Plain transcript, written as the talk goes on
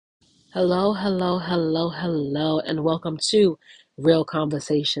Hello, hello, hello, hello, and welcome to Real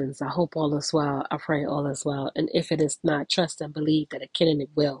Conversations. I hope all is well. I pray all is well. And if it is not, trust and believe that it can and it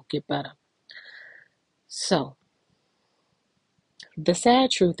will get better. So, the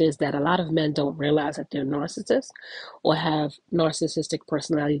sad truth is that a lot of men don't realize that they're narcissists or have narcissistic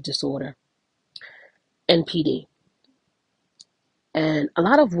personality disorder, NPD. And a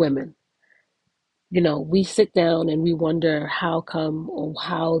lot of women, we sit down and we wonder how come or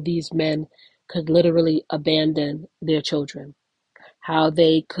how these men could literally abandon their children, how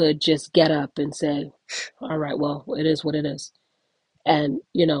they could just get up and say, all right, well, it is what it is. And,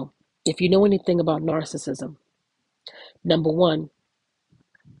 if you know anything about narcissism, number one,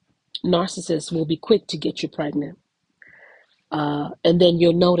 narcissists will be quick to get you pregnant. And then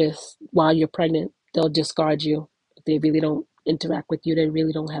you'll notice while you're pregnant, they'll discard you. They really don't interact with you. They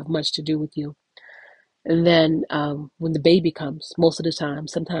really don't have much to do with you. And then when the baby comes, most of the time,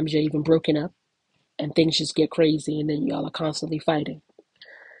 sometimes you're even broken up and things just get crazy and then y'all are constantly fighting.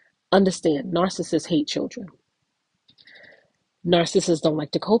 Understand, narcissists hate children. Narcissists don't like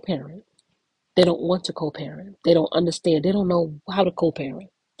to co-parent. They don't want to co-parent. They don't understand. They don't know how to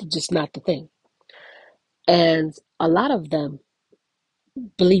co-parent. It's just not the thing. And a lot of them,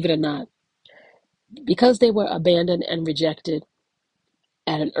 believe it or not, because they were abandoned and rejected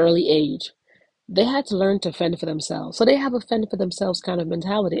at an early age, they had to learn to fend for themselves. So they have a fend for themselves kind of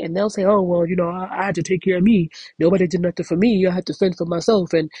mentality. And they'll say, oh, well, I had to take care of me. Nobody did nothing for me. I had to fend for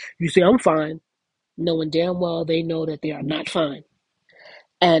myself. And you say, I'm fine, knowing damn well they know that they are not fine.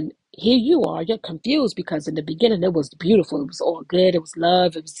 And here you are, you're confused because in the beginning it was beautiful. It was all good. It was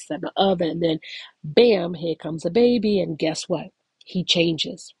love. It was this and the other. And then, bam, here comes a baby. And guess what? He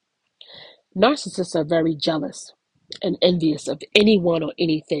changes. Narcissists are very jealous and envious of anyone or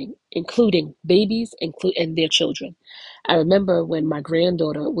anything, including babies and their children. I remember when my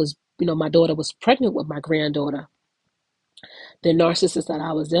granddaughter was, my daughter was pregnant with my granddaughter. The narcissist that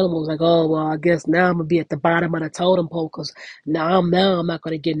I was dealing with was like, oh, well, I guess now I'm going to be at the bottom of the totem pole because now I'm not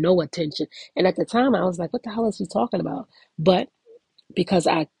going to get no attention. And at the time, I was like, what the hell is he talking about? But because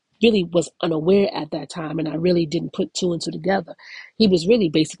I really was unaware at that time and I really didn't put two and two together, he was really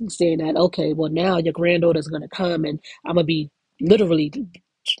basically saying that, okay, well, now your granddaughter's going to come and I'm going to be literally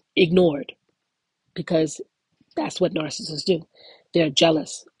ignored because that's what narcissists do. They're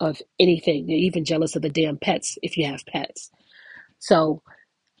jealous of anything. They're even jealous of the damn pets if you have pets. So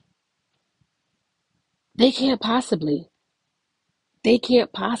they can't possibly they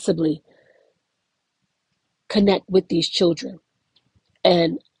can't possibly connect with these children.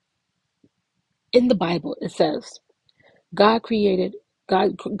 And in the Bible, it says, God created,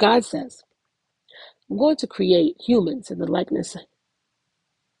 God says, I'm going to create humans in the likeness.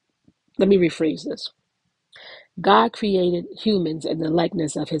 Let me rephrase this. God created humans in the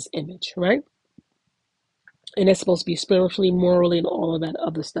likeness of his image, right? And it's supposed to be spiritually, morally, and all of that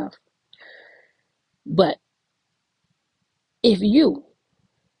other stuff. But if you,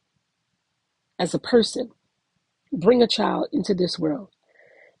 as a person, bring a child into this world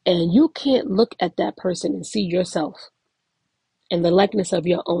and you can't look at that person and see yourself in the likeness of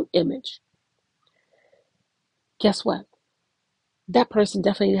your own image, guess what? That person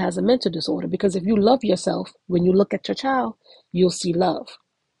definitely has a mental disorder because if you love yourself, when you look at your child, you'll see love.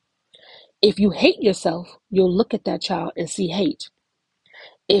 If you hate yourself, you'll look at that child and see hate.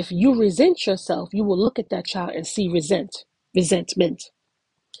 If you resent yourself, you will look at that child and see resentment.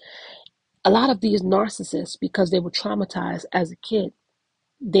 A lot of these narcissists, because they were traumatized as a kid,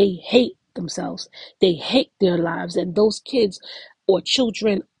 they hate themselves. They hate their lives. And those kids or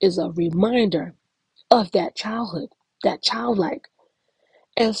children is a reminder of that childhood, that childlike.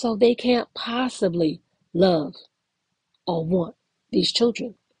 And so they can't possibly love or want these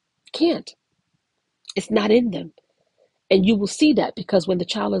children. Can't. It's not in them. And you will see that because when the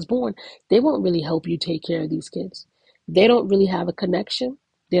child is born, they won't really help you take care of these kids. They don't really have a connection.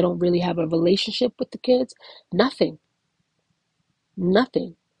 They don't really have a relationship with the kids. Nothing.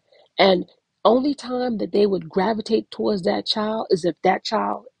 Nothing. And only time that they would gravitate towards that child is if that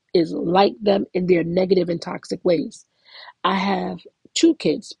child is like them in their negative and toxic ways. I have two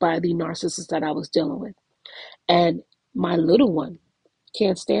kids by the narcissist that I was dealing with. And my little one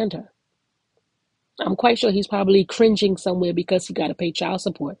can't stand her. I'm quite sure he's probably cringing somewhere because he got to pay child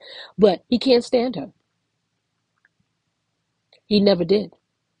support, but he can't stand her. He never did.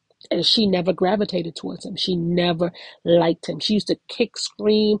 And she never gravitated towards him. She never liked him. She used to kick,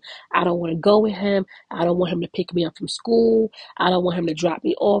 scream. I don't want to go with him. I don't want him to pick me up from school. I don't want him to drop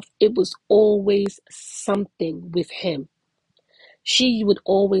me off. It was always something with him. She would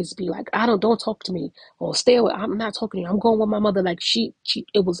always be like, I don't talk to me or stay away. I'm not talking to you. I'm going with my mother. Like she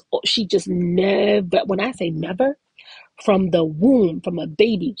just never, when I say never, from the womb, from a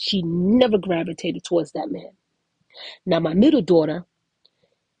baby, she never gravitated towards that man. Now, my middle daughter,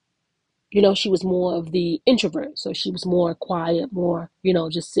 she was more of the introvert. So she was more quiet, more,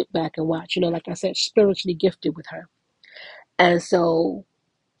 just sit back and watch. Like I said, spiritually gifted with her. And so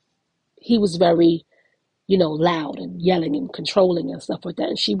he was very, loud and yelling and controlling and stuff like that.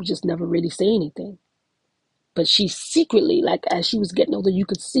 And she would just never really say anything. But she secretly, like as she was getting older, you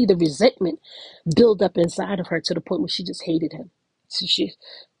could see the resentment build up inside of her to the point where she just hated him. So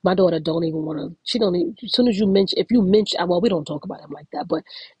my daughter don't even want to, she don't even, as soon as you mention, if you mention, well, we don't talk about him like that, but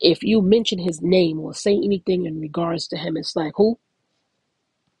if you mention his name or say anything in regards to him, it's like, who?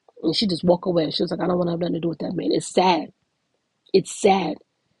 And she just walk away. She was like, I don't want to have nothing to do with that man. It's sad. It's sad.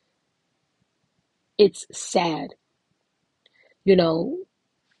 It's sad. You know,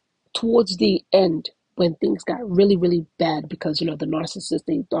 towards the end, when things got really, really bad, because, the narcissists,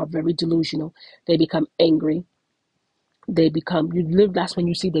 they are very delusional. They become angry. They become, that's when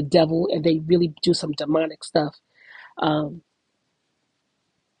you see the devil and they really do some demonic stuff. Um,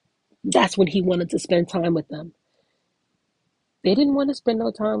 that's when he wanted to spend time with them. They didn't want to spend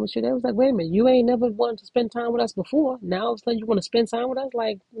no time with you. They was like, wait a minute, you ain't never wanted to spend time with us before. Now all of a sudden you want to spend time with us?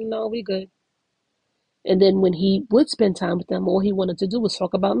 Like, no, we good. And then when he would spend time with them, all he wanted to do was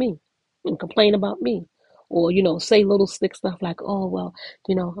talk about me and complain about me. Or, say little slick stuff like, oh, well,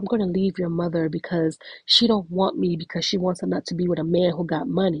 I'm going to leave your mother because she don't want me because she wants her not to be with a man who got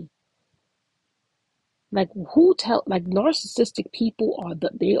money. Like like narcissistic people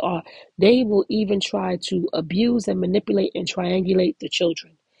they will even try to abuse and manipulate and triangulate the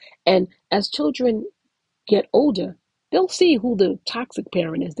children. And as children get older, they'll see who the toxic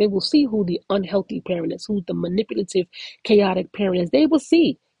parent is. They will see who the unhealthy parent is, who the manipulative, chaotic parent is. They will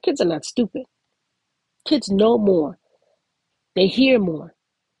see. Kids are not stupid. Kids know more. They hear more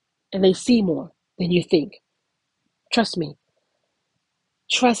and they see more than you think. Trust me.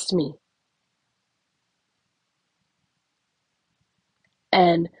 Trust me.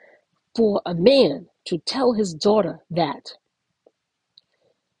 And for a man to tell his daughter that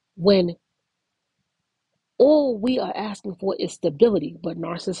when all we are asking for is stability, but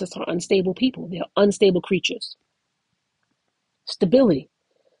narcissists are unstable people. They're unstable creatures. Stability,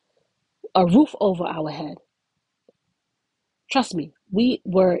 a roof over our head. Trust me, we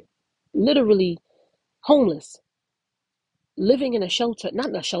were literally homeless, living in a shelter, not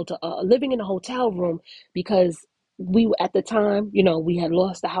in a shelter, living in a hotel room because we were at the time, we had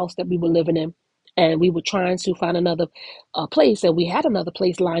lost the house that we were living in and we were trying to find another place, and we had another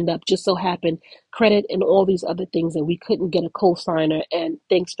place lined up, just so happened credit and all these other things, and we couldn't get a co-signer and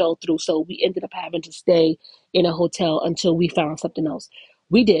things fell through. So we ended up having to stay in a hotel until we found something else.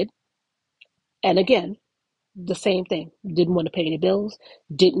 We did. And again, the same thing. Didn't want to pay any bills,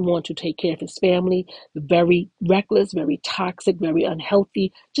 didn't want to take care of his family, very reckless, very toxic, very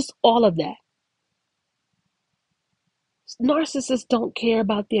unhealthy, just all of that. Narcissists don't care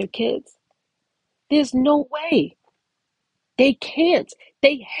about their kids. There's no way. They can't.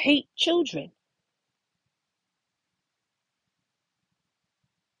 They hate children.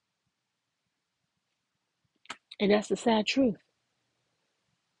 And that's the sad truth.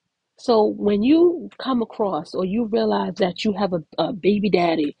 So when you come across or you realize that you have a baby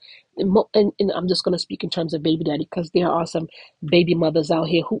daddy, and I'm just going to speak in terms of baby daddy because there are some baby mothers out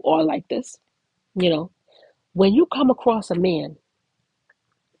here who are like this, you know, when you come across a man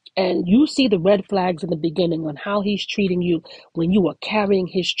and you see the red flags in the beginning on how he's treating you when you are carrying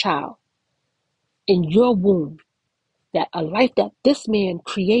his child in your womb, that a life that this man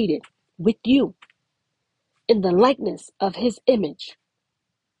created with you in the likeness of his image,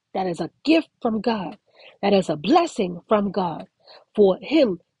 that is a gift from God, that is a blessing from God for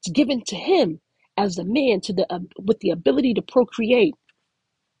him, given to him as a man with the ability to procreate.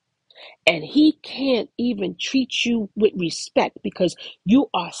 And he can't even treat you with respect because you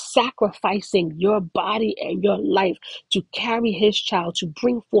are sacrificing your body and your life to carry his child, to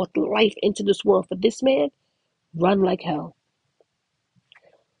bring forth life into this world for this man. Run like hell.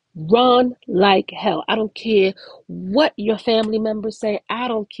 Run like hell. I don't care what your family members say. I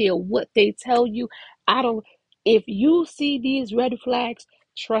don't care what they tell you. If you see these red flags,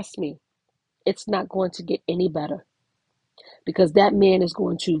 trust me, it's not going to get any better because that man is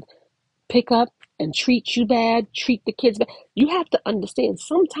going to pick up and treat you bad, treat the kids bad. You have to understand,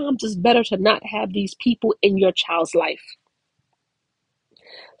 sometimes it's better to not have these people in your child's life.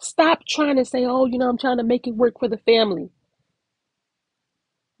 Stop trying to say, oh, I'm trying to make it work for the family.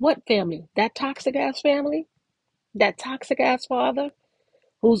 What family? That toxic ass family? that toxic ass father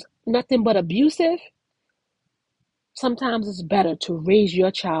who's nothing but abusive, sometimes it's better to raise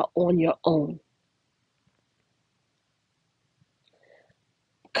your child on your own.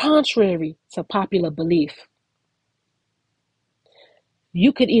 Contrary to popular belief,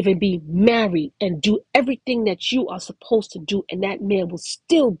 you could even be married and do everything that you are supposed to do, and that man will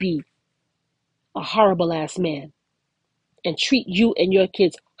still be a horrible ass man and treat you and your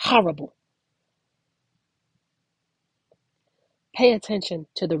kids horrible. Pay attention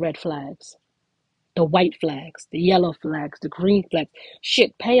to the red flags, the white flags, the yellow flags, the green flags.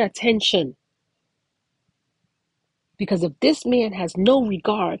 Shit, pay attention. Because if this man has no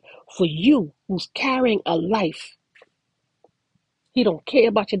regard for you who's carrying a life, he don't care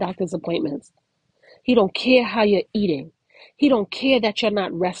about your doctor's appointments. He don't care how you're eating. He don't care that you're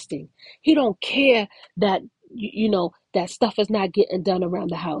not resting. He don't care that that stuff is not getting done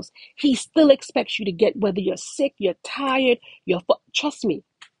around the house. He still expects you to get, whether you're sick, you're tired, trust me.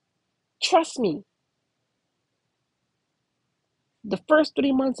 Trust me. The first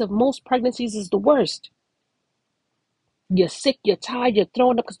 3 months of most pregnancies is the worst. You're sick, you're tired, you're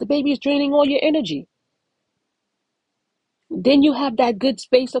throwing up because the baby is draining all your energy. Then you have that good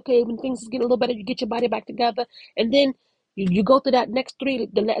space, okay, when things get a little better, you get your body back together. And then you go through that next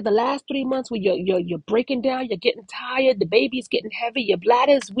the last 3 months where you're breaking down, you're getting tired, the baby's getting heavy, your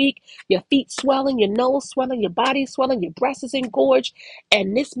bladder is weak, your feet swelling, your nose swelling, your body swelling, your breast is engorged.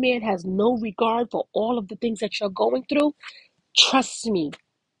 And this man has no regard for all of the things that you're going through. Trust me,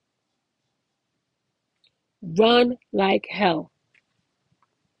 run like hell.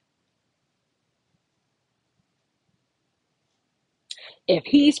 If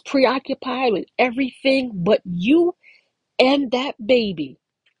he's preoccupied with everything but you and that baby,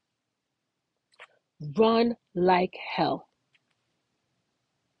 run like hell.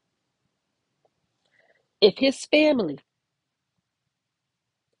 If his family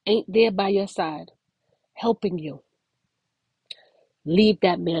ain't there by your side, helping you, leave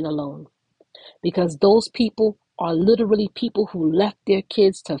that man alone. Because those people are literally people who left their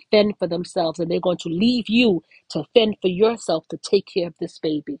kids to fend for themselves, and they're going to leave you to fend for yourself to take care of this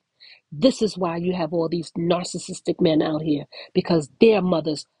baby. This is why you have all these narcissistic men out here, because their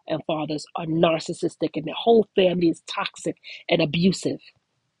mothers and fathers are narcissistic and their whole family is toxic and abusive.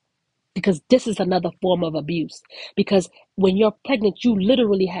 Because this is another form of abuse. Because when you're pregnant, you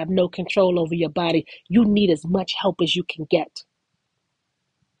literally have no control over your body. You need as much help as you can get.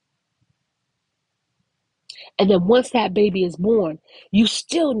 And then once that baby is born, you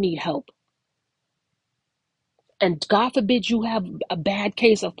still need help. And God forbid you have a bad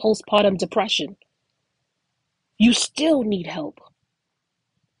case of postpartum depression. You still need help.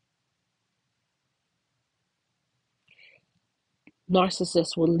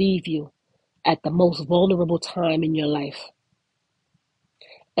 Narcissists will leave you at the most vulnerable time in your life.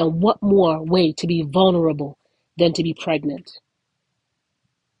 And what more way to be vulnerable than to be pregnant?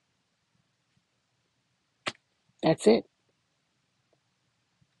 That's it.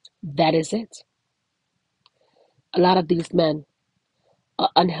 That is it. A lot of these men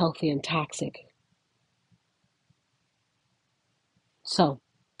are unhealthy and toxic. So,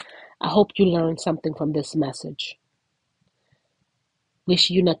 I hope you learned something from this message.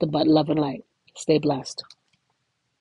 Wish you nothing but love and light. Stay blessed.